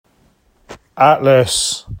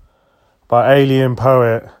Atlas by Alien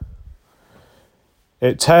Poet.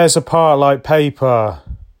 It tears apart like paper,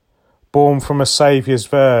 born from a saviour's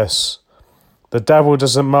verse. The devil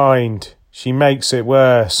doesn't mind, she makes it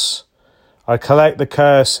worse. I collect the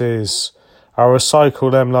curses, I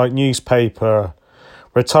recycle them like newspaper,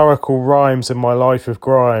 rhetorical rhymes in my life of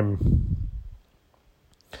grime.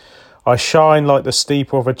 I shine like the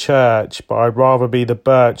steeple of a church, but I'd rather be the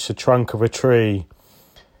birch, the trunk of a tree.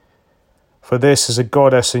 For this is a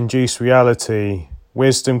goddess-induced reality,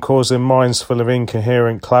 wisdom causing minds full of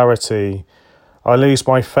incoherent clarity. I lose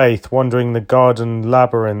my faith wandering the garden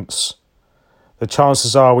labyrinths. The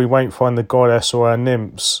chances are we won't find the goddess or her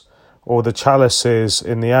nymphs, or the chalices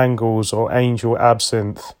in the angles or angel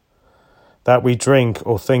absinthe that we drink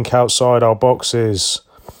or think outside our boxes.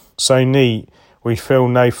 So neat, we feel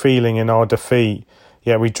no feeling in our defeat,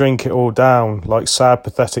 yet we drink it all down like sad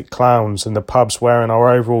pathetic clowns in the pubs wearing our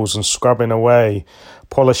overalls and scrubbing away,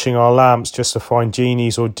 polishing our lamps just to find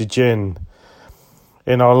genies or djinn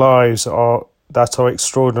in our lives that are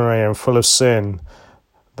extraordinary and full of sin,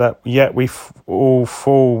 that yet we all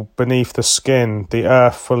fall beneath the skin, the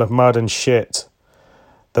earth full of mud and shit.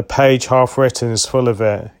 The page half written is full of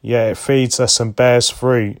it, yet it feeds us and bears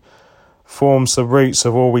fruit, forms the roots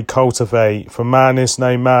of all we cultivate, for man is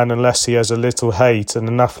no man unless he has a little hate and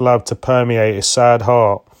enough love to permeate his sad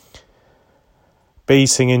heart,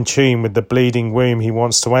 beating in tune with the bleeding womb he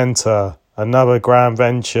wants to enter, another grand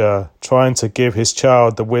venture, trying to give his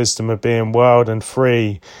child the wisdom of being wild and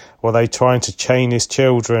free, while they trying to chain his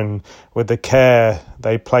children with the care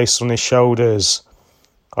they place on his shoulders.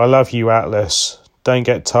 I love you, Atlas, don't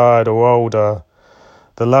get tired or older,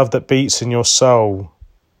 the love that beats in your soul,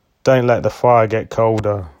 don't let the fire get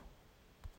colder.